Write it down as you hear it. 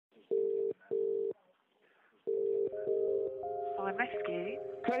911 rescue.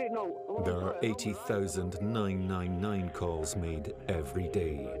 There are 80,999 calls made every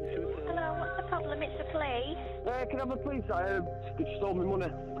day. Hello, what's the problem? It's the police. Can I have a police? They stole my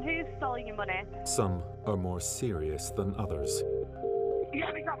money. Who stole your money? Some are more serious than others. You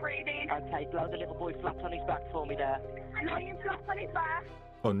haven't got breathing. Okay, blow the little boy flat on his back for me there. I know you flat on his back.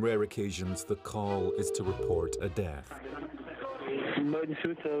 On rare occasions, the call is to report a death.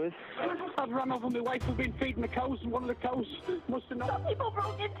 Emergency service. I've run over my wife who'd been feeding the cows, and one of the cows must have known. Some people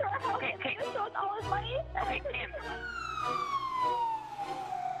broke into our house and stole all his money.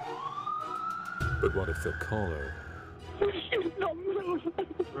 But what if the caller She's not moving.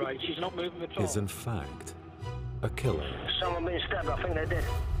 Right, she's not moving at all. is in fact a killer? Someone been stabbed, I think they did.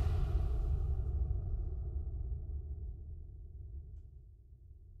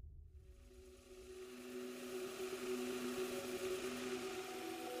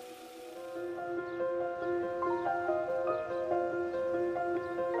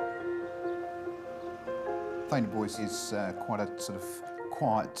 Theydon Bois is quite a sort of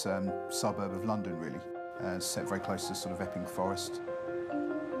quiet suburb of London, really. Set very close to sort of Epping Forest.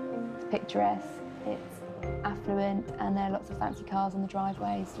 It's picturesque, it's affluent, and there are lots of fancy cars on the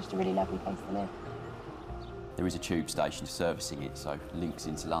driveways. Just a really lovely place to live. There is a tube station servicing it, so links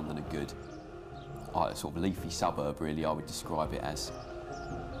into London are good. A sort of leafy suburb, really, I would describe it as.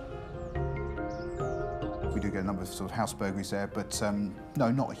 We do get a number of sort of house burglaries there, but no,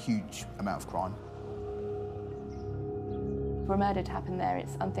 not a huge amount of crime. For a murder to happen there,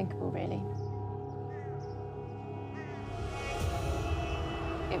 it's unthinkable, really.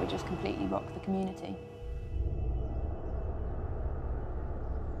 It would just completely rock the community.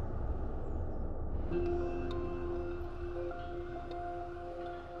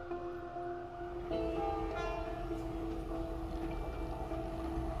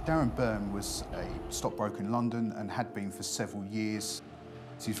 Darren Byrne was a stockbroker in London and had been for several years.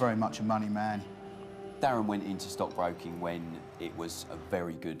 So he's very much a money man. Darren went into stockbroking when it was a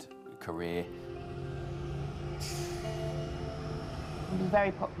very good career. He was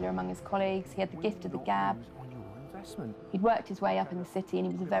very popular among his colleagues. He had the gift of the gab. He'd worked his way up in the city and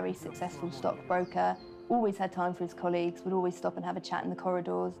he was a very successful stockbroker. Always had time for his colleagues, would always stop and have a chat in the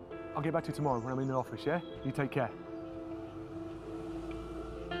corridors. I'll get back to you tomorrow when I'm in the office, yeah? You take care.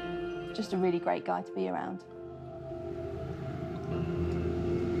 Just a really great guy to be around.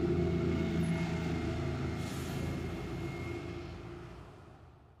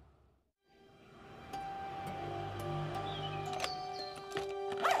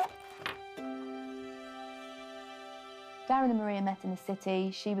 Darren and Maria met in the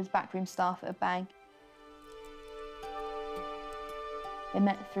city. She was backroom staff at a bank. They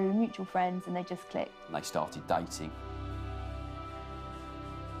met through mutual friends and they just clicked. And they started dating.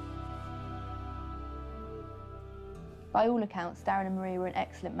 By all accounts, Darren and Maria were an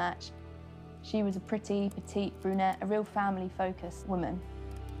excellent match. She was a pretty, petite brunette, a real family-focused woman.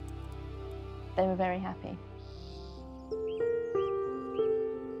 They were very happy.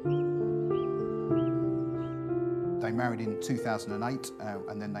 They married in 2008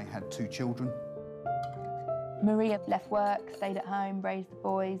 and then they had 2 children. Maria left work, stayed at home, raised the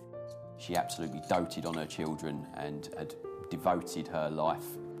boys. She absolutely doted on her children and had devoted her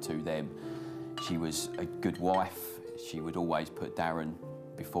life to them. She was a good wife. She would always put Darren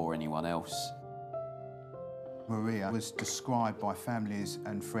before anyone else. Maria was described by families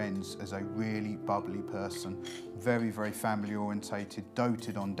and friends as a really bubbly person, very, very family-orientated,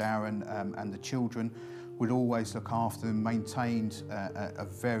 doted on Darren and the children, would always look after them, maintained a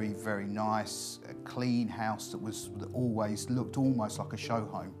very, very nice, clean house that always looked almost like a show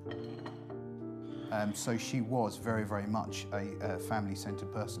home. So she was very, very much a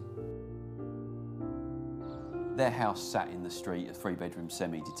family-centred person. Their house sat in the street, a 3-bedroom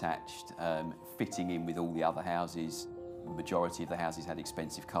semi-detached, fitting in with all the other houses. The majority of the houses had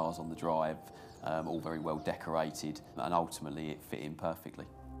expensive cars on the drive, all very well decorated, and ultimately it fit in perfectly.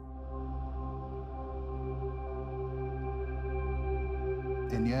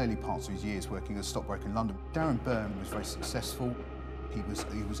 In the early parts of his years working as a stockbroker in London, Darren Byrne was very successful. He was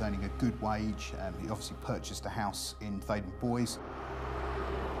earning a good wage. He obviously purchased a house in Theydon Bois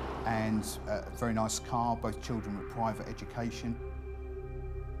and a very nice car. Both children with private education.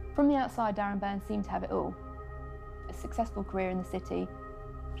 From the outside, Darren Byrne seemed to have it all. A successful career in the city.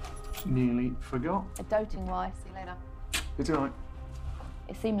 Nearly forgot. A doting wife. See you later. Good night.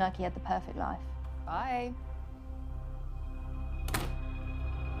 It seemed like he had the perfect life. Bye.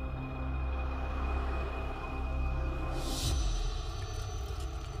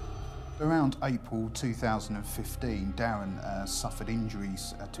 Around April 2015, Darren suffered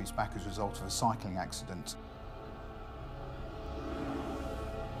injuries to his back as a result of a cycling accident.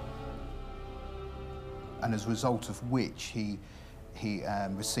 and as a result of which he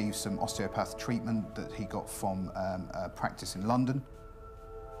received some osteopath treatment that he got from a practice in London.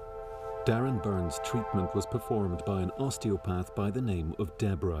 Darren Byrne's treatment was performed by an osteopath by the name of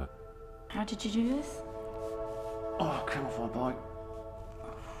Deborah. How did you do this? Oh, come off my bike.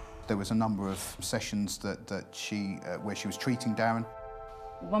 There was a number of sessions that she where she was treating Darren.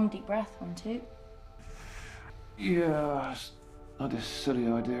 One deep breath, 1, 2. Yeah, I had this silly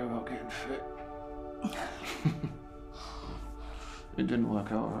idea about getting fit. It didn't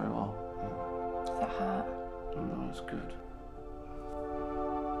work out very well. Does that hurt? No, it's good.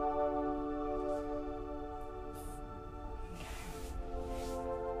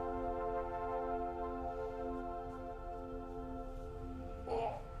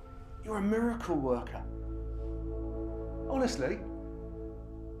 Oh, you're a miracle worker. Honestly,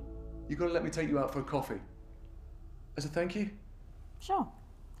 you've got to let me take you out for a coffee. As a thank you? Sure.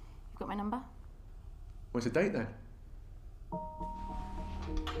 You've got my number? What's the date then?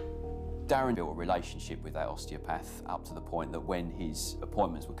 Darren built a relationship with that osteopath up to the point that when his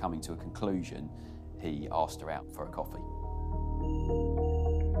appointments were coming to a conclusion, he asked her out for a coffee.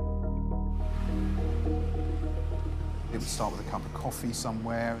 It would start with a cup of coffee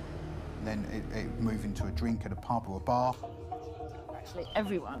somewhere, and then it would move into a drink at a pub or a bar. Actually,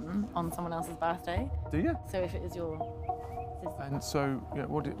 everyone on someone else's birthday. Do you? So if it is your sister, And so, yeah,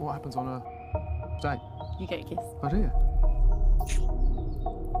 what happens on a day? you get a kiss. Oh, do you?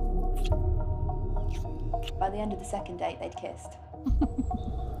 By the end of the second date, they'd kissed.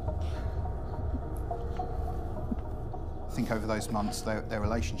 I think over those months, their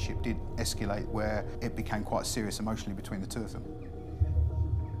relationship did escalate where it became quite serious emotionally between the two of them.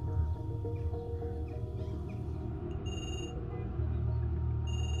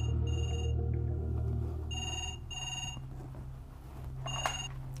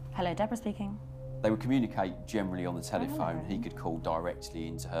 Hello, Deborah speaking. They would communicate generally on the telephone. He could call directly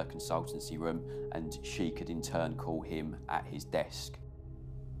into her consultancy room and she could in turn call him at his desk.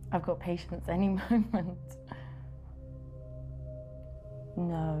 I've got patients any moment.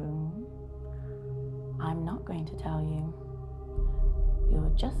 No, I'm not going to tell you.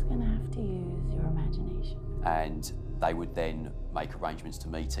 You're just going to have to use your imagination. And they would then make arrangements to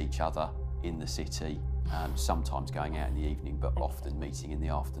meet each other in the city, sometimes going out in the evening, but often meeting in the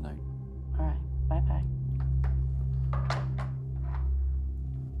afternoon. All right, bye-bye.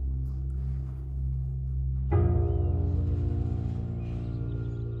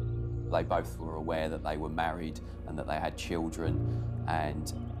 They both were aware that they were married and that they had children,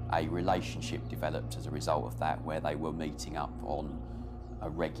 and a relationship developed as a result of that, where they were meeting up on a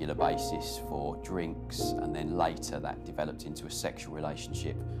regular basis for drinks, and then later that developed into a sexual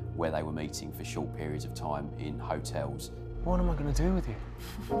relationship where they were meeting for short periods of time in hotels. What am I going to do with you?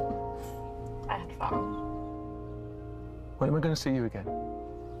 I had fun. When am I going to see you again?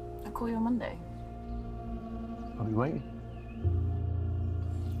 I'll call you on Monday. I'll be waiting.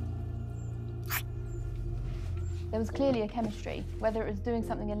 There was clearly a chemistry, whether it was doing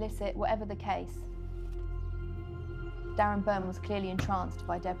something illicit, whatever the case. Darren Byrne was clearly entranced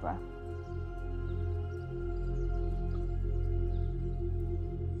by Deborah.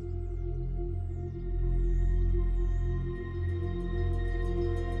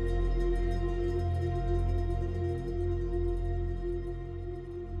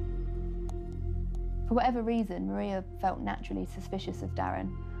 For whatever reason, Maria felt naturally suspicious of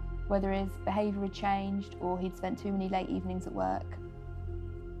Darren, whether his behaviour had changed or he'd spent too many late evenings at work.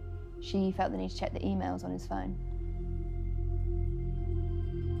 She felt the need to check the emails on his phone.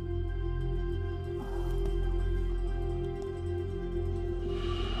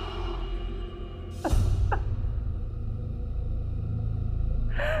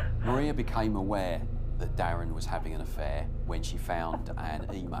 Maria became aware that Darren was having an affair when she found an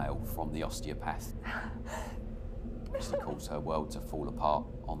email from the osteopath. She caused her world to fall apart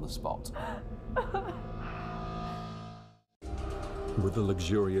on the spot. With a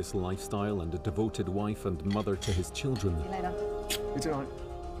luxurious lifestyle and a devoted wife and mother to his children, See you later. It's all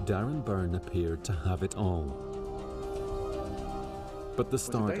right. Darren Byrne appeared to have it all. But the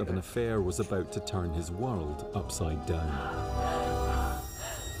start of an affair was about to turn his world upside down.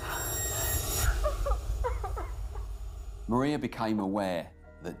 Maria became aware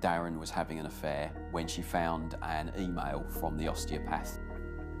that Darren was having an affair when she found an email from the osteopath.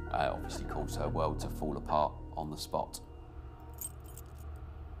 Obviously caused her world to fall apart on the spot.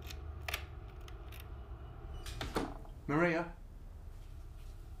 Maria?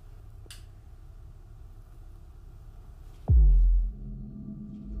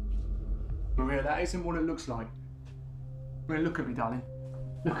 Maria, that isn't what it looks like. Maria, look at me, darling.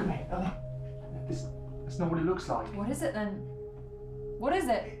 Look at me. This That's not what it looks like. What is it then? What is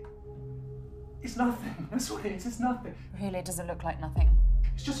it? It's nothing. That's what it is. It's nothing. Really, does it look like nothing?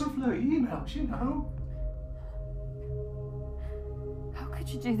 It's just some flirty emails, you know. How could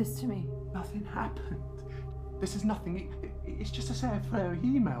you do this to me? Nothing happened. This is nothing. It's just a set of flirty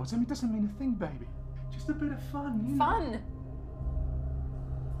emails. I mean, it doesn't mean a thing, baby. Just a bit of fun, you know. Fun!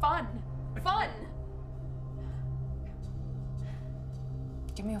 Fun! Fun!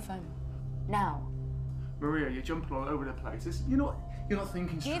 Give me your phone. Now. Maria, you're jumping all over the place. You're not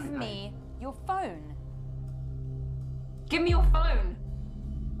thinking straight. Give me your phone. Give me your phone!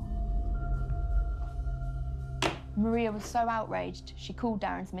 Maria was so outraged, she called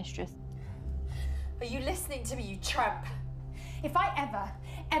Darren's mistress. Are you listening to me, you tramp? If I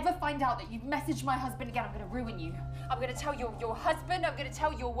ever find out that you've messaged my husband again, I'm going to ruin you. I'm going to tell your husband, I'm going to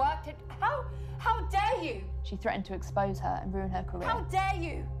tell your work. How dare you? She threatened to expose her and ruin her career. How dare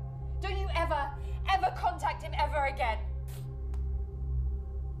you? Don't you ever contact him ever again.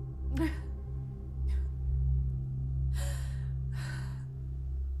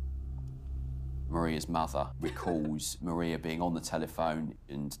 Maria's mother recalls Maria being on the telephone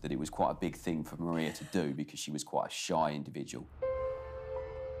and that it was quite a big thing for Maria to do because she was quite a shy individual.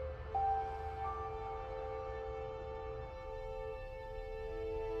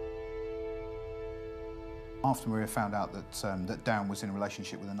 After Maria found out that Darren was in a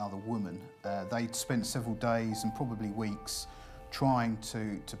relationship with another woman, they'd spent several days and probably weeks trying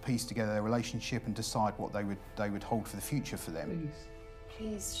to piece together their relationship and decide what they would hold for the future for them.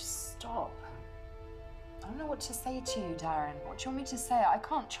 Please, just stop. I don't know what to say to you, Darren. What do you want me to say? I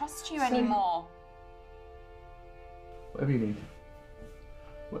can't trust you anymore. Whatever you need.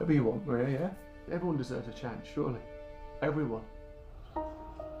 Whatever you want, Maria, yeah? Everyone deserves a chance, surely. Everyone.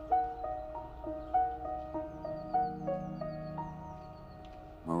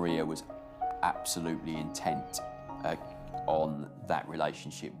 Maria was absolutely intent on that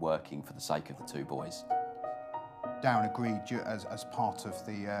relationship working for the sake of the two boys. Darren agreed as part of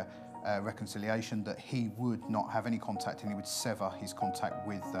the reconciliation that he would not have any contact and he would sever his contact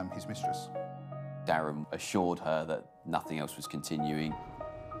with his mistress. Darren assured her that nothing else was continuing.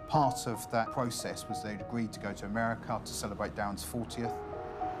 Part of that process was they'd agreed to go to America to celebrate Darren's 40th.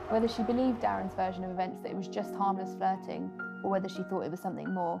 Whether she believed Darren's version of events that it was just harmless flirting, or whether she thought it was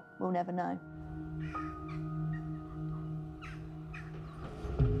something more, we'll never know.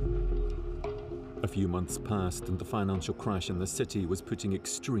 A few months passed and the financial crash in the city was putting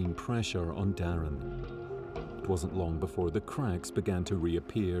extreme pressure on Darren. It wasn't long before the cracks began to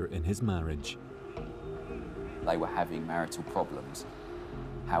reappear in his marriage. They were having marital problems.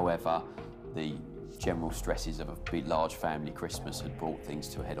 However, the general stresses of a big, large family Christmas had brought things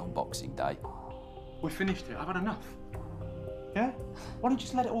to a head on Boxing Day. We finished it. I've had enough. Yeah? Why don't you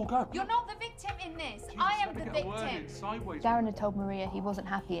just let it all go? You're not the victim in this. I am the victim. Darren had told Maria he wasn't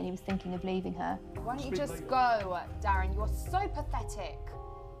happy and he was thinking of leaving her. Why don't you just go, Darren? You're so pathetic.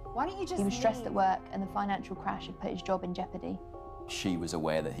 Why don't you just He was stressed leave? at work and the financial crash had put his job in jeopardy. She was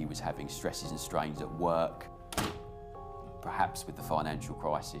aware that he was having stresses and strains at work, perhaps with the financial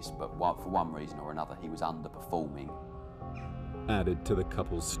crisis, but for one reason or another, he was underperforming. Added to the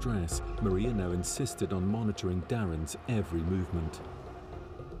couple's stress, Maria now insisted on monitoring Darren's every movement.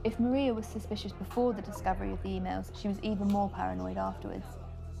 If Maria was suspicious before the discovery of the emails, she was even more paranoid afterwards.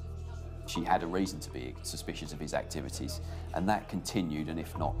 She had a reason to be suspicious of his activities, and that continued, and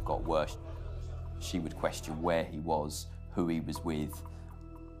if not, got worse. She would question where he was, who he was with,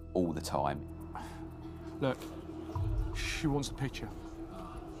 all the time. Look, she wants a picture.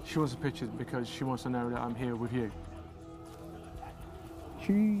 She wants a picture because she wants to know that I'm here with you.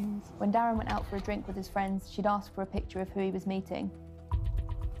 Jeez. When Darren went out for a drink with his friends, she'd ask for a picture of who he was meeting.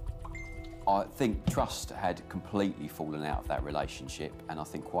 I think trust had completely fallen out of that relationship, and I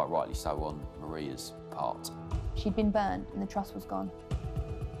think quite rightly so on Maria's part. She'd been burned and the trust was gone.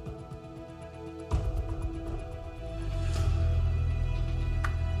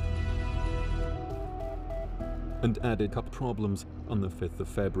 And added up problems, on the 5th of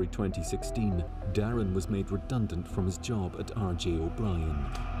February 2016, Darren was made redundant from his job at R.J. O'Brien.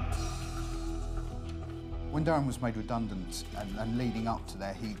 When Darren was made redundant and leading up to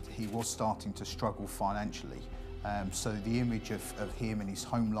that, he was starting to struggle financially. So the image of him and his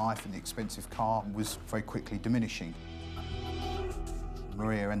home life and the expensive car was very quickly diminishing.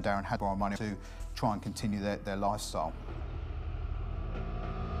 Maria and Darren had to borrow money to try and continue their lifestyle.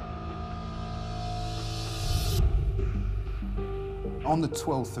 On the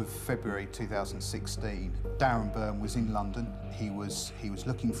 12th of February 2016, Darren Byrne was in London. He was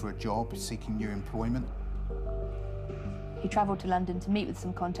looking for a job, seeking new employment. He travelled to London to meet with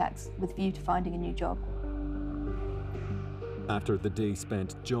some contacts with a view to finding a new job. After the day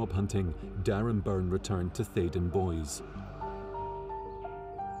spent job hunting, Darren Byrne returned to Theydon Bois.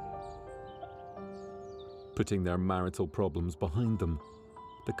 Putting their marital problems behind them,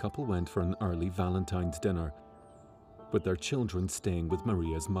 the couple went for an early Valentine's dinner, with their children staying with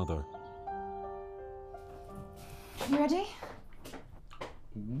Maria's mother. You ready?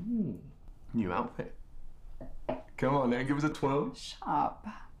 Ooh, new outfit. Come on, then, give us a twirl. Shut up.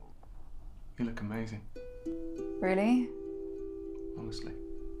 You look amazing. Really? Honestly.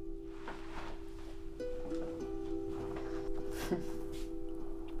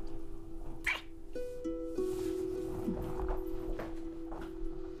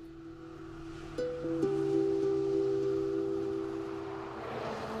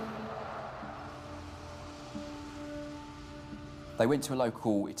 They went to a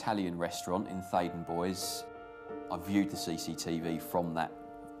local Italian restaurant in Theydon Bois. I viewed the CCTV from that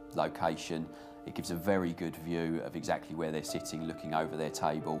location. It gives a very good view of exactly where they're sitting, looking over their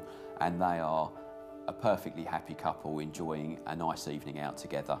table, and they are a perfectly happy couple enjoying a nice evening out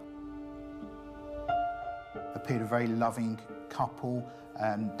together. Appeared a very loving couple.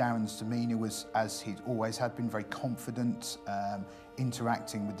 Darren's demeanour was, as he'd always had been, very confident,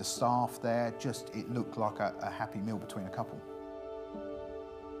 interacting with the staff there. Just, it looked like a happy meal between a couple.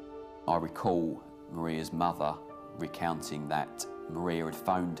 I recall Maria's mother recounting that Maria had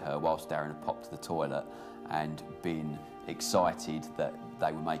phoned her whilst Darren had popped to the toilet and been excited that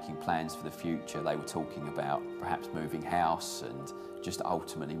they were making plans for the future. They were talking about perhaps moving house and just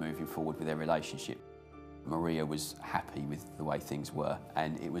ultimately moving forward with their relationship. Maria was happy with the way things were,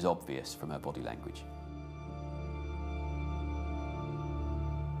 and it was obvious from her body language.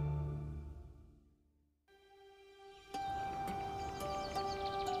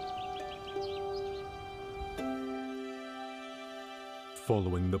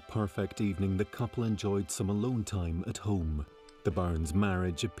 Following the perfect evening, the couple enjoyed some alone time at home. The Byrnes'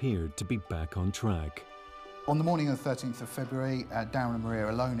 marriage appeared to be back on track. On the morning of the 13th of February, Darren and Maria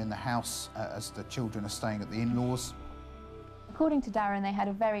are alone in the house as the children are staying at the in-laws. According to Darren, they had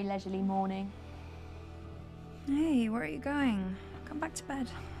a very leisurely morning. Hey, where are you going? Come back to bed.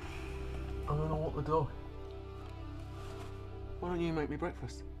 I'm gonna walk the dog. Why don't you make me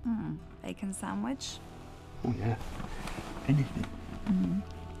breakfast? Bacon sandwich? Oh yeah, anything.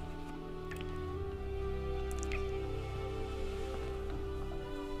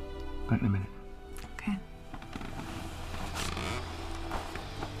 Back in a minute. Okay.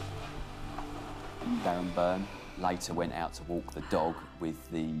 Darren Byrne later went out to walk the dog with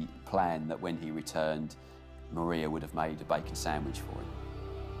the plan that when he returned, Maria would have made a bacon sandwich for him.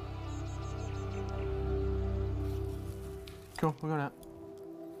 Cool, we're going out.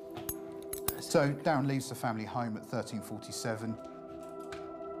 So Darren leaves the family home at 13:47.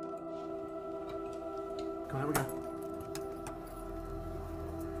 Come on, we go.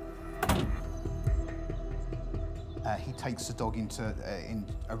 He takes the dog into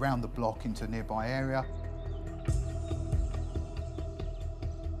around the block into a nearby area.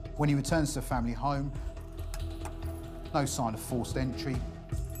 When he returns to the family home, no sign of forced entry.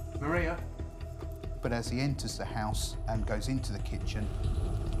 Maria. But as he enters the house and goes into the kitchen,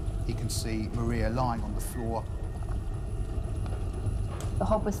 he can see Maria lying on the floor. The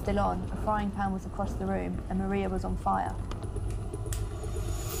hob was still on, a frying pan was across the room, and Maria was on fire.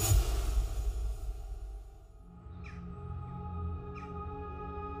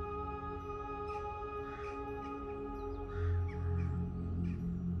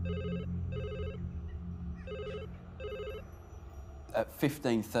 At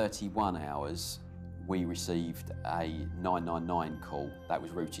 15:31 hours, we received a 999 call that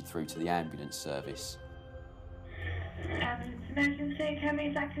was routed through to the ambulance service. Ambulance emergency, tell me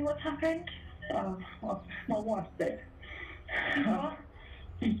exactly what's happened. My wife's dead. What?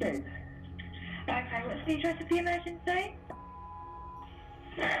 She's dead. Okay, what's the address of the emergency?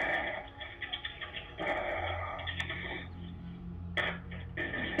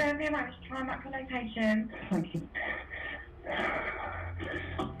 Spare me a moment to try and map the location. Thank you.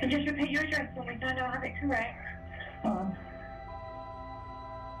 And just repeat your address for me so I know I have it correct.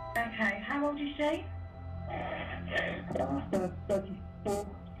 Okay, how old is she? 34.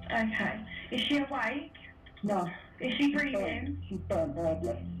 Okay. Is she awake? No. Is she breathing? She's burnt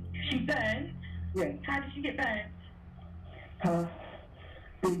badly. She's burnt? Yes. How did she get burnt?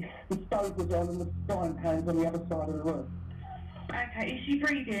 The stove was on and the frying pan's on the other side of the room. Okay, is she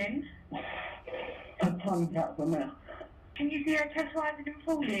breathing? Her tongue's out of her mouth. Can you see her chest rising and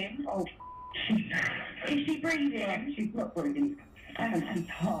falling? Oh, Is she breathing? she's not breathing. And she's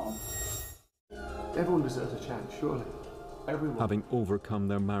hard. Everyone deserves a chance, surely. Everyone. Having overcome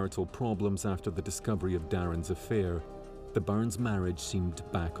their marital problems after the discovery of Darren's affair, the Byrnes' marriage seemed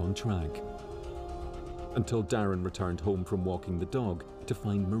back on track. Until Darren returned home from walking the dog to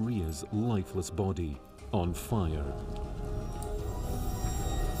find Maria's lifeless body on fire.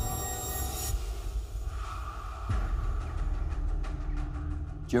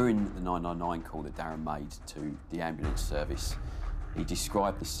 During the 999 call that Darren made to the ambulance service, he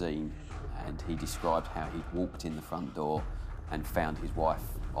described the scene and he described how he'd walked in the front door and found his wife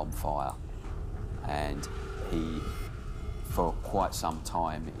on fire. And he, for quite some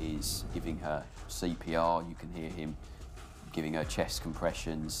time, is giving her CPR. You can hear him giving her chest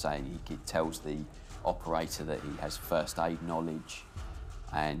compressions, saying he tells the operator that he has first aid knowledge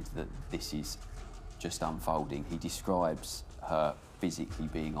and that this is just unfolding. He describes her physically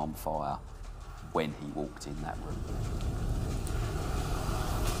being on fire when he walked in that room.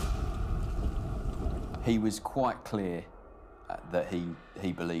 He was quite clear that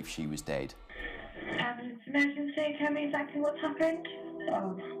he believed she was dead. Ambulance emergency, tell me exactly what's happened.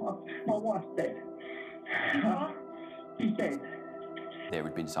 My wife's dead. What? She's dead. There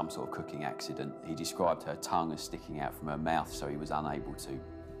had been some sort of cooking accident. He described her tongue as sticking out from her mouth, so he was unable to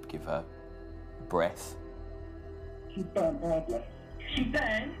give her breath. She's burnt badly. She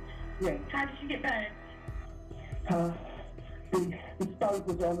burned? Yeah. How did she get burned? The stove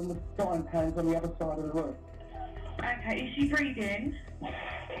was on and the frying pan's on the other side of the room. Okay, is she breathing?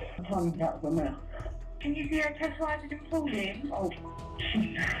 Tongue out of her mouth. Can you see her chest rising and falling? Oh,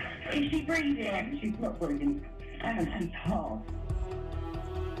 Is she breathing? she's not breathing. And she's hard.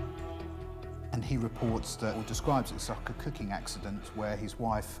 And he reports that, or describes it as like a cooking accident where his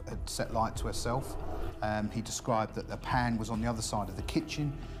wife had set light to herself. He described that the pan was on the other side of the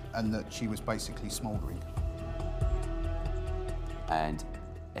kitchen and that she was basically smouldering. And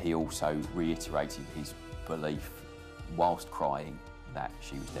he also reiterated his belief, whilst crying, that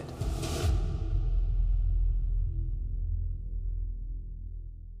she was dead.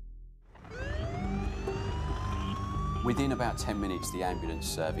 Within about 10 minutes, the ambulance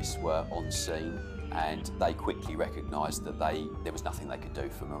service were on scene and they quickly recognised that there was nothing they could do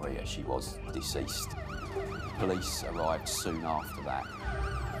for Maria. She was deceased. Police arrived soon after that.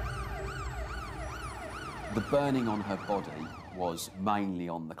 The burning on her body was mainly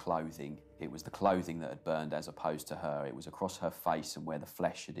on the clothing. It was the clothing that had burned as opposed to her. It was across her face and where the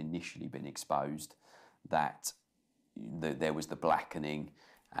flesh had initially been exposed that there was the blackening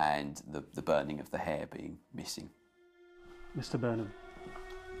and the burning of the hair being missing. Mr. Burnham.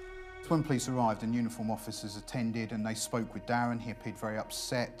 When police arrived and uniform officers attended and they spoke with Darren, he appeared very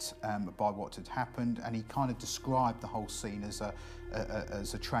upset by what had happened, and he kind of described the whole scene as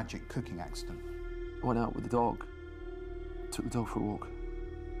a tragic cooking accident. I went out with the dog, took the dog for a walk.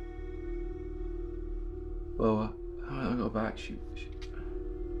 Well, when I got back, she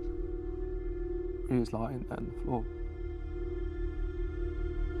was lying there on the floor.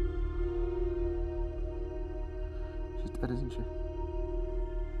 She's dead, isn't she?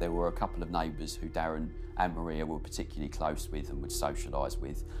 There were a couple of neighbours who Darren and Maria were particularly close with and would socialise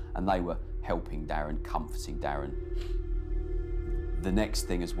with, and they were helping Darren, comforting Darren. The next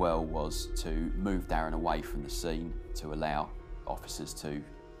thing as well was to move Darren away from the scene to allow officers to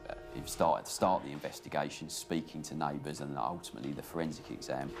start the investigation, speaking to neighbours and ultimately the forensic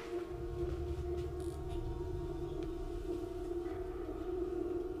exam.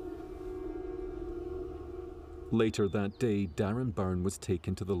 Later that day, Darren Byrne was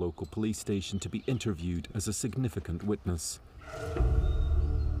taken to the local police station to be interviewed as a significant witness.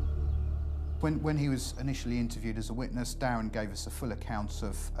 When he was initially interviewed as a witness, Darren gave us a full account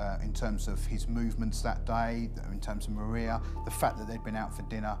of, in terms of his movements that day, in terms of Maria, the fact that they'd been out for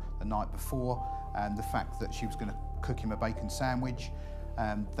dinner the night before, and the fact that she was going to cook him a bacon sandwich,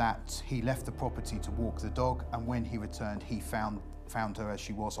 that he left the property to walk the dog, and when he returned, he found her as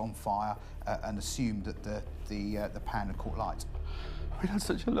she was on fire and assumed that the pan had caught light. We had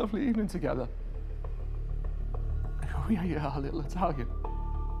such a lovely evening together. We ate our little Italian.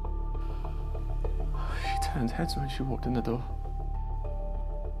 She turned heads when she walked in the door.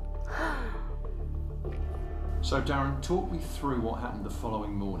 So, Darren, talk me through what happened the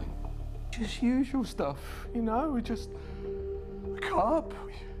following morning. Just usual stuff, you know, we got up,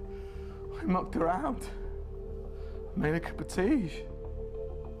 we mucked around, made a cup of tea.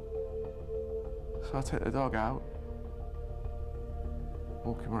 So I take the dog out,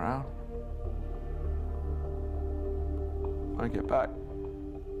 walk him around. When I get back,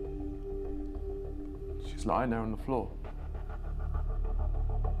 she's lying there on the floor.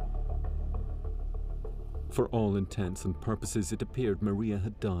 For all intents and purposes, it appeared Maria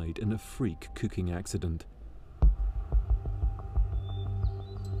had died in a freak cooking accident.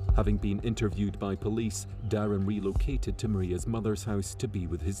 Having been interviewed by police, Darren relocated to Maria's mother's house to be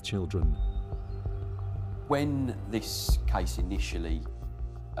with his children. When this case initially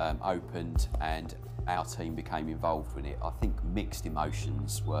opened and our team became involved with it, I think mixed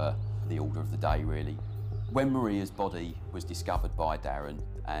emotions were the order of the day, really. When Maria's body was discovered by Darren,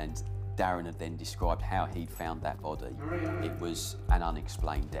 and Darren had then described how he'd found that body, it was an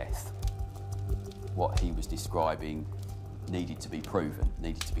unexplained death. What he was describing needed to be proven,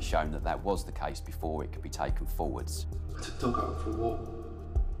 needed to be shown that that was the case before it could be taken forwards. It's a dog out for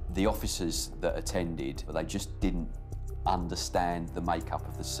what? The officers that attended, they just didn't understand the makeup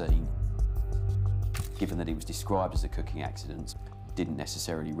of the scene. Given that it was described as a cooking accident, didn't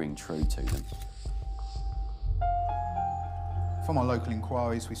necessarily ring true to them. From our local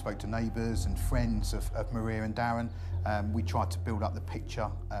inquiries, we spoke to neighbours and friends of Maria and Darren. We tried to build up the picture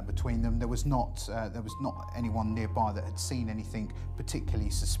between them. There was not anyone nearby that had seen anything particularly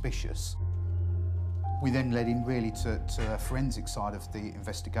suspicious. We then led in really to a forensic side of the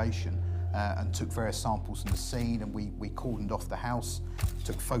investigation and took various samples from the scene, and we cordoned off the house,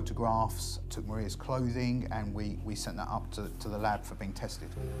 took photographs, took Maria's clothing, and we sent that up to the lab for being tested.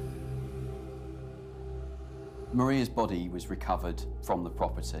 Maria's body was recovered from the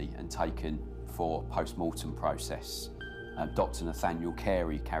property and taken for post-mortem process. Dr. Nathaniel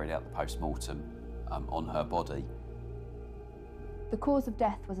Carey carried out the post-mortem on her body. The cause of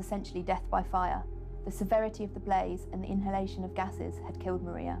death was essentially death by fire. The severity of the blaze and the inhalation of gases had killed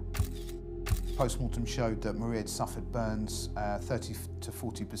Maria. Post-mortem showed that Maria had suffered burns 30 to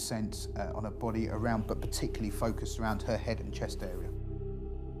 40% on her body around, but particularly focused around her head and chest area.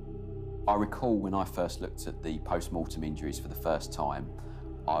 I recall when I first looked at the post-mortem injuries for the first time,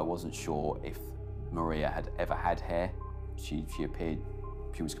 I wasn't sure if Maria had ever had hair. She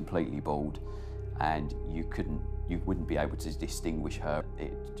was completely bald, and you wouldn't be able to distinguish her.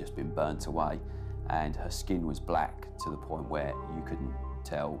 It had just been burnt away, and her skin was black to the point where you couldn't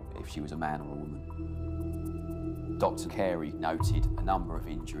tell if she was a man or a woman. Dr. Carey noted a number of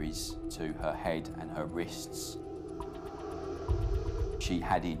injuries to her head and her wrists. She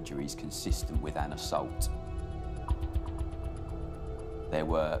had injuries consistent with an assault. There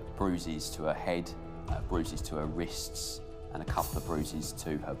were bruises to her head, bruises to her wrists, and a couple of bruises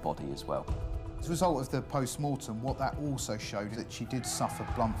to her body as well. As a result of the post-mortem, what that also showed is that she did suffer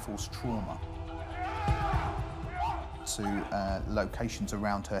blunt force trauma to locations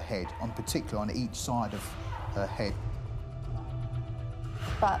around her head, in particular on each side of her head.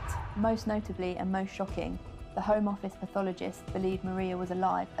 But most notably and most shocking, the Home Office pathologist believed Maria was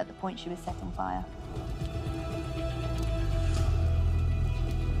alive at the point she was set on fire.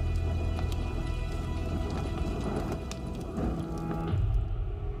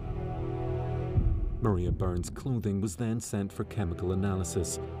 Maria Byrne's clothing was then sent for chemical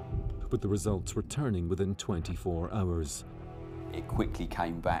analysis, with the results returning within 24 hours. It quickly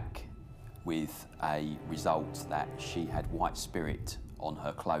came back with a result that she had white spirit on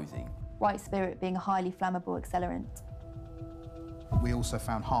her clothing. White spirit being a highly flammable accelerant. We also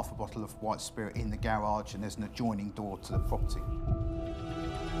found half a bottle of white spirit in the garage, and there's an adjoining door to the property.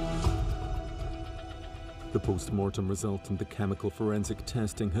 The post-mortem result and the chemical forensic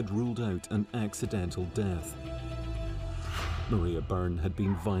testing had ruled out an accidental death. Maria Byrne had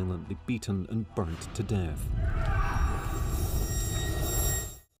been violently beaten and burnt to death.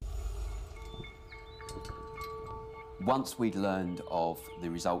 Once we'd learned of the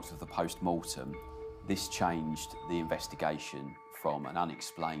results of the post-mortem, this changed the investigation from an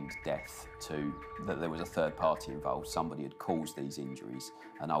unexplained death to that there was a third party involved. Somebody had caused these injuries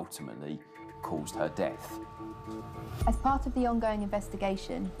and ultimately caused her death. As part of the ongoing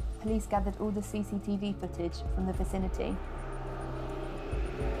investigation, police gathered all the CCTV footage from the vicinity.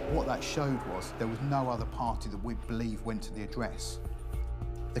 What that showed was there was no other party that we believe went to the address.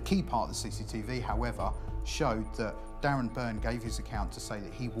 The key part of the CCTV, however, showed that Darren Byrne gave his account to say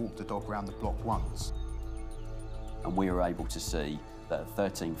that he walked the dog around the block once. And we were able to see that at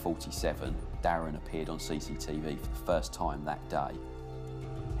 13:47, Darren appeared on CCTV for the first time that day.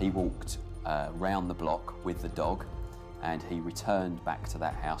 He walked round the block with the dog, and he returned back to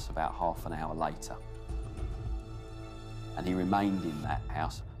that house about half an hour later. And he remained in that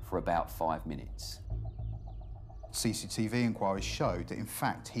house for about 5 minutes. CCTV inquiries showed that, in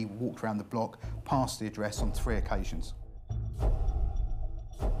fact, he walked around the block past the address on 3 occasions.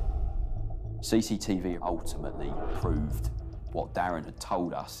 CCTV ultimately proved what Darren had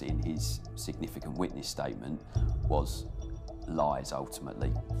told us in his significant witness statement was lies,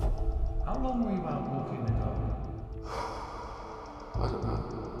 ultimately. How long were you out walking the dog? I don't know.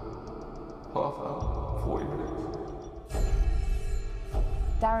 Half hour, 40 minutes.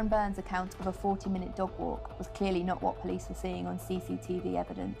 Darren Byrne's account of a 40-minute dog walk was clearly not what police were seeing on CCTV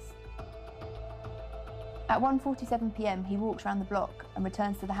evidence. At 1:47 p.m, he walks around the block and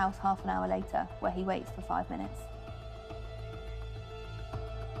returns to the house half an hour later, where he waits for 5 minutes.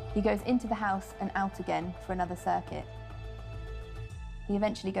 He goes into the house and out again for another circuit. He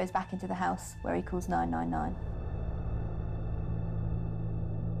eventually goes back into the house, where he calls 999.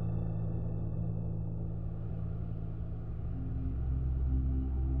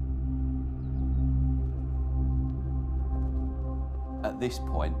 At this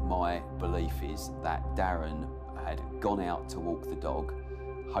point, my belief is that Darren had gone out to walk the dog,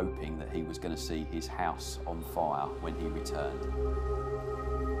 hoping that he was going to see his house on fire when he returned.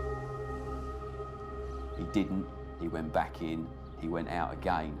 He didn't, he went back in, he went out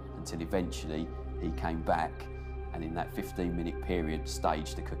again, until eventually he came back and in that 15-minute period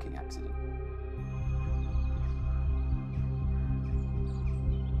staged a cooking accident.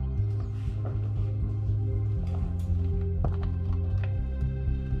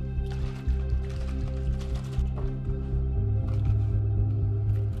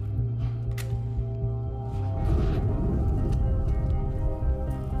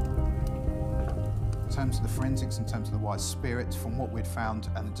 In terms of the forensics, in terms of the wife's spirit, from what we'd found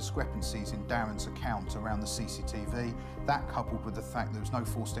and the discrepancies in Darren's account around the CCTV, that coupled with the fact there was no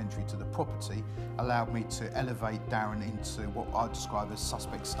forced entry to the property, allowed me to elevate Darren into what I'd describe as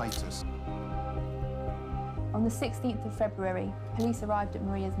suspect status. On the 16th of February, police arrived at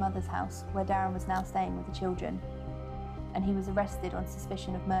Maria's mother's house, where Darren was now staying with the children, and he was arrested on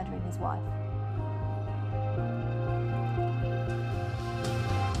suspicion of murdering his wife.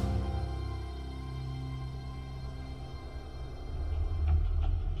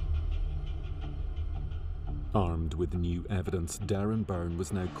 Armed with new evidence, Darren Byrne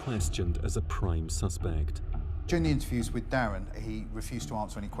was now questioned as a prime suspect. During the interviews with Darren, he refused to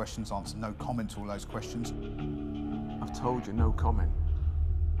answer any questions, answered no comment to all those questions. I've told you, no comment.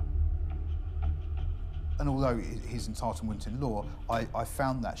 And although his entitlement in law, I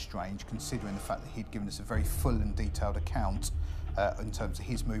found that strange, considering the fact that he'd given us a very full and detailed account in terms of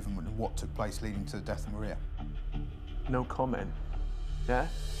his movement and what took place leading to the death of Maria. No comment, yeah?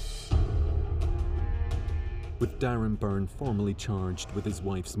 With Darren Byrne formally charged with his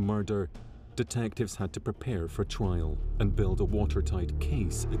wife's murder, detectives had to prepare for trial and build a watertight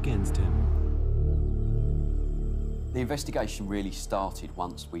case against him. The investigation really started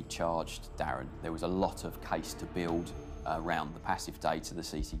once we charged Darren. There was a lot of case to build around the passive data, the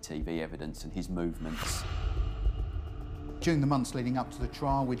CCTV evidence and his movements. During the months leading up to the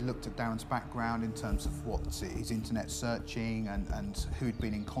trial, we'd looked at Darren's background in terms of what his internet searching and who he'd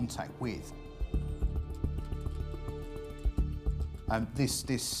been in contact with.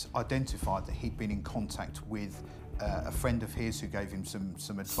 This identified that he'd been in contact with a friend of his who gave him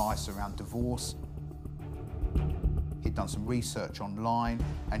some advice around divorce. He'd done some research online,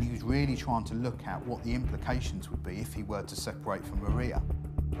 and he was really trying to look at what the implications would be if he were to separate from Maria.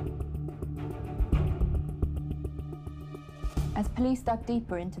 As police dug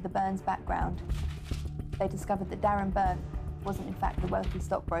deeper into the Byrne's background, they discovered that Darren Byrne wasn't in fact the wealthy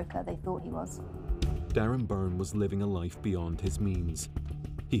stockbroker they thought he was. Darren Byrne was living a life beyond his means.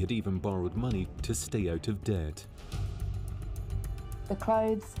 He had even borrowed money to stay out of debt. The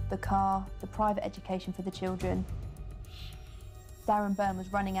clothes, the car, the private education for the children. Darren Byrne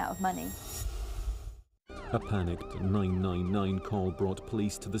was running out of money. A panicked 999 call brought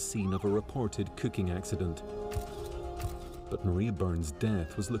police to the scene of a reported cooking accident. But Maria Byrne's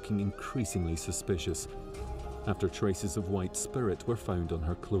death was looking increasingly suspicious after traces of white spirit were found on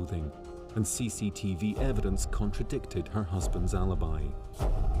her clothing, and CCTV evidence contradicted her husband's alibi.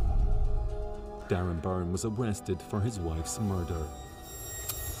 Darren Byrne was arrested for his wife's murder.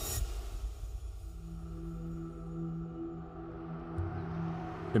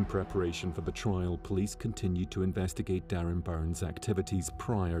 In preparation for the trial, police continued to investigate Darren Byrne's activities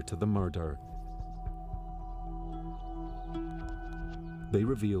prior to the murder. They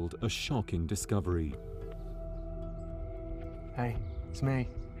revealed a shocking discovery. Hey, it's me.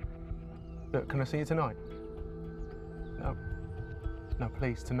 Look, can I see you tonight? No,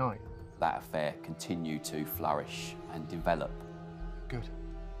 please, tonight. That affair continued to flourish and develop. Good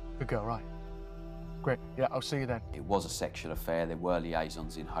girl, right. Great, yeah, I'll see you then. It was a sexual affair, there were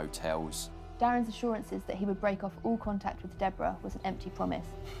liaisons in hotels. Darren's assurances that he would break off all contact with Deborah was an empty promise.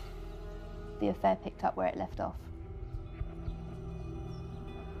 The affair picked up where it left off.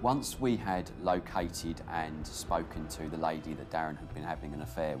 Once we had located and spoken to the lady that Darren had been having an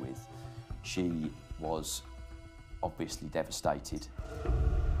affair with, she was obviously devastated.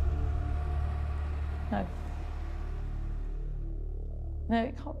 No,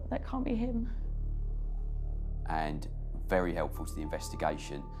 that can't be him. And very helpful to the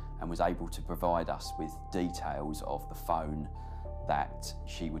investigation, and was able to provide us with details of the phone that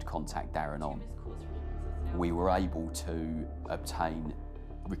she would contact Darren on. We were able to obtain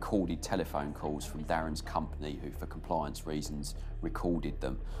recorded telephone calls from Darren's company, who for compliance reasons recorded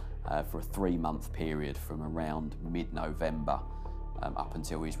them for a 3-month period from around mid-November up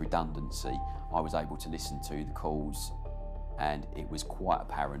until his redundancy. I was able to listen to the calls, and it was quite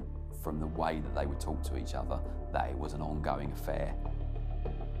apparent from the way that they would talk to each other that it was an ongoing affair.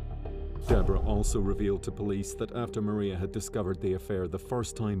 Deborah also revealed to police that after Maria had discovered the affair the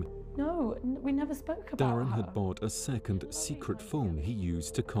first time, No, we never spoke about Darren her. had bought a second secret phone he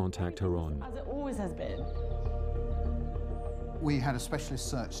used to contact her on. As it always has been. We had a specialist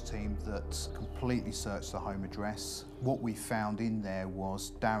search team that completely searched the home address. What we found in there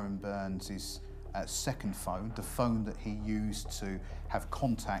was Darren Byrne's second phone, the phone that he used to have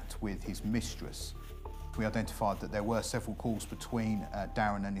contact with his mistress. We identified that there were several calls between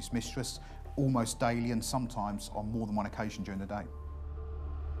Darren and his mistress, almost daily and sometimes on more than one occasion during the day.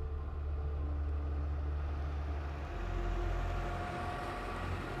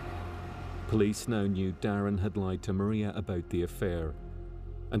 Police now knew Darren had lied to Maria about the affair,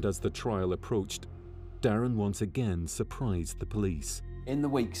 and as the trial approached, Darren once again surprised the police. In the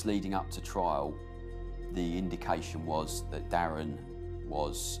weeks leading up to trial, the indication was that Darren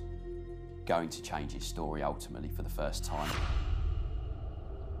was going to change his story ultimately for the first time.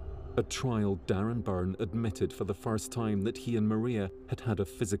 At trial, Darren Byrne admitted for the first time that he and Maria had had a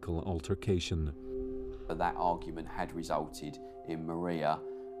physical altercation. But that argument had resulted in Maria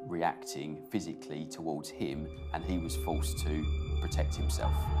reacting physically towards him, and he was forced to protect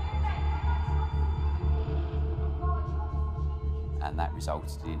himself. And that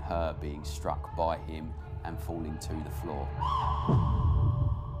resulted in her being struck by him and falling to the floor.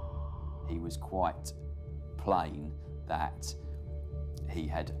 He was quite plain that he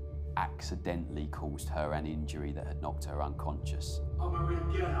had accidentally caused her an injury that had knocked her unconscious. Oh, Maria,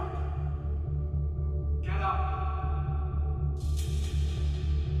 get up. Get up.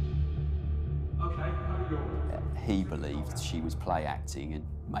 Okay, how are you going? He believed she was play acting and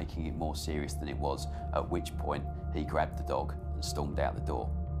making it more serious than it was, at which point he grabbed the dog and stormed out the door.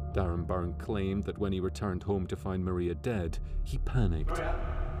 Darren Byrne claimed that when he returned home to find Maria dead, he panicked.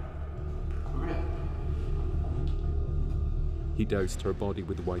 Maria. He doused her body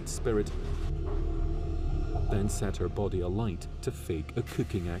with white spirit, then set her body alight to fake a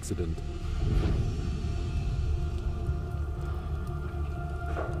cooking accident.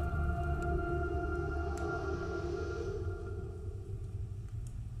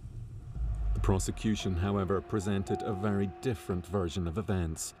 The prosecution, however, presented a very different version of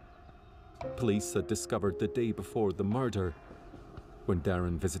events. Police had discovered the day before the murder, when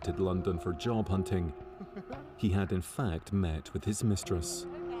Darren visited London for job hunting, he had in fact met with his mistress.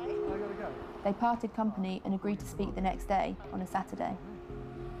 They parted company and agreed to speak the next day, on a Saturday.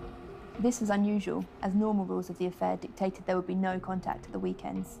 This was unusual, as normal rules of the affair dictated there would be no contact at the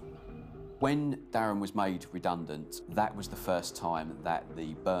weekends. When Darren was made redundant, that was the first time that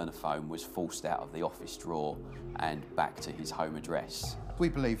the burner phone was forced out of the office drawer and back to his home address. We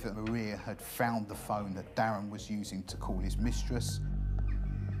believe that Maria had found the phone that Darren was using to call his mistress.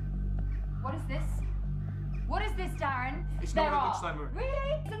 What is this? What is this, Darren? It's not a good time, Maria.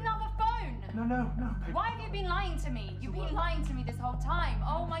 Really? It's another phone. No, baby. Why have you been lying to me? You've been lying to me this whole time.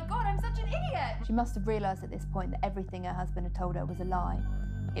 Oh my God, I'm such an idiot. She must have realised at this point that everything her husband had told her was a lie.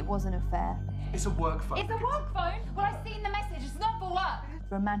 It was an affair. It's a work phone. It's a work phone? Well, I've seen the message. It's not for work.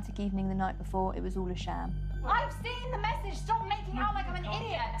 The romantic evening the night before, it was all a sham. I've seen the message. Stop making out like I'm an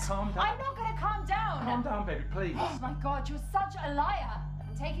idiot. Calm down. I'm not going to calm down. Calm down, baby, please. Oh my God, you're such a liar.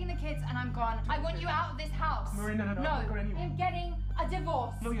 I'm taking the kids and I'm gone. I want you out of this house. Maria, no, I'm not going anywhere. I'm getting a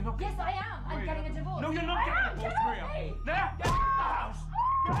divorce. No, you're not. Yes, I am. I'm getting a divorce. No, you're not getting a divorce, Maria. Get out of the house.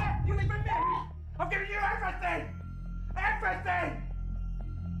 You leave me. I've given you everything. Everything.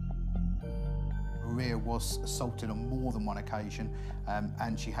 Maria was assaulted on more than one occasion,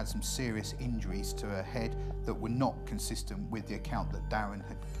 and she had some serious injuries to her head that were not consistent with the account that Darren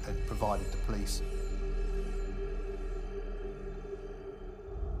had provided the police.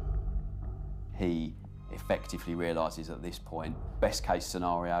 He effectively realises at this point, best case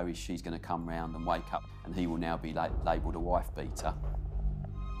scenario is she's going to come round and wake up and he will now be labelled a wife beater.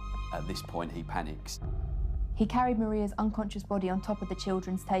 At this point he panics. He carried Maria's unconscious body on top of the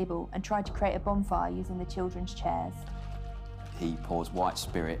children's table and tried to create a bonfire using the children's chairs. He pours white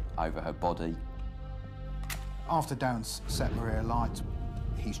spirit over her body. After Darren's set Maria alight,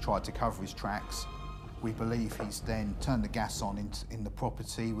 he's tried to cover his tracks. We believe he's then turned the gas on in the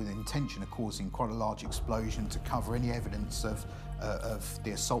property with the intention of causing quite a large explosion to cover any evidence of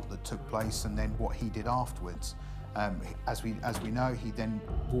the assault that took place and then what he did afterwards. As we know, he then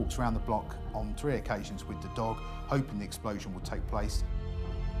walks around the block on 3 occasions with the dog, hoping the explosion will take place.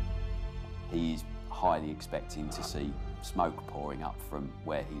 He's highly expecting to see smoke pouring up from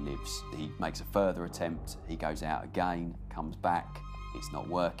where he lives. He makes a further attempt, he goes out again, comes back, it's not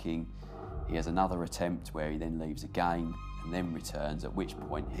working. He has another attempt where he then leaves again and then returns, at which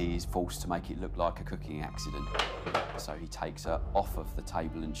point he is forced to make it look like a cooking accident. So he takes her off of the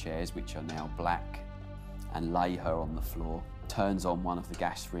table and chairs, which are now black, and lay her on the floor, turns on one of the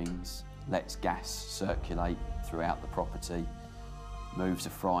gas rings, lets gas circulate throughout the property, moves a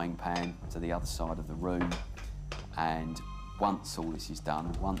frying pan to the other side of the room, and once all this is done,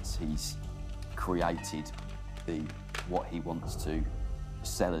 once he's created what he wants to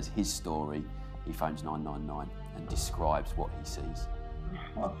sell as his story, he phones 999 and describes what he sees.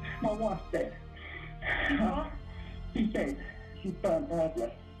 My wife's dead. She's dead. She's burnt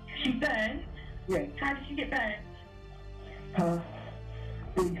badly. She burned? Yeah. How did she get burned?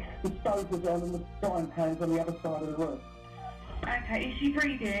 The stove was on and the frying pan's on the other side of the room. Okay, is she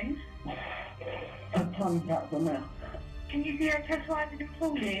breathing? Her tongue's out of her mouth. Can you see her chest rising and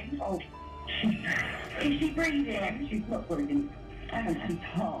falling? Oh, is she breathing? she's not breathing. And she's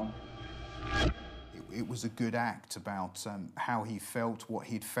hard. It was a good act about how he felt, what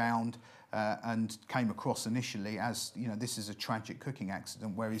he'd found, and came across initially as, you know, this is a tragic cooking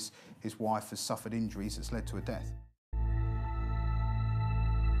accident where his wife has suffered injuries that's led to a death.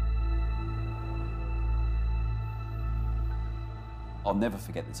 I'll never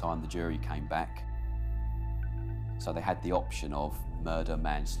forget the time the jury came back. So they had the option of murder,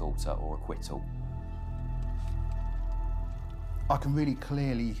 manslaughter or acquittal. I can really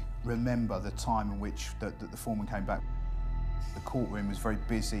clearly remember the time in which the foreman came back. The courtroom was very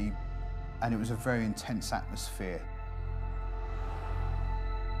busy and it was a very intense atmosphere.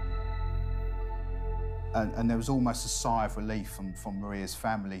 And there was almost a sigh of relief from Maria's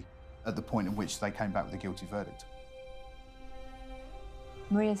family at the point at which they came back with a guilty verdict.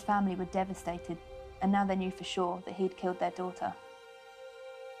 Maria's family were devastated, and now they knew for sure that he'd killed their daughter.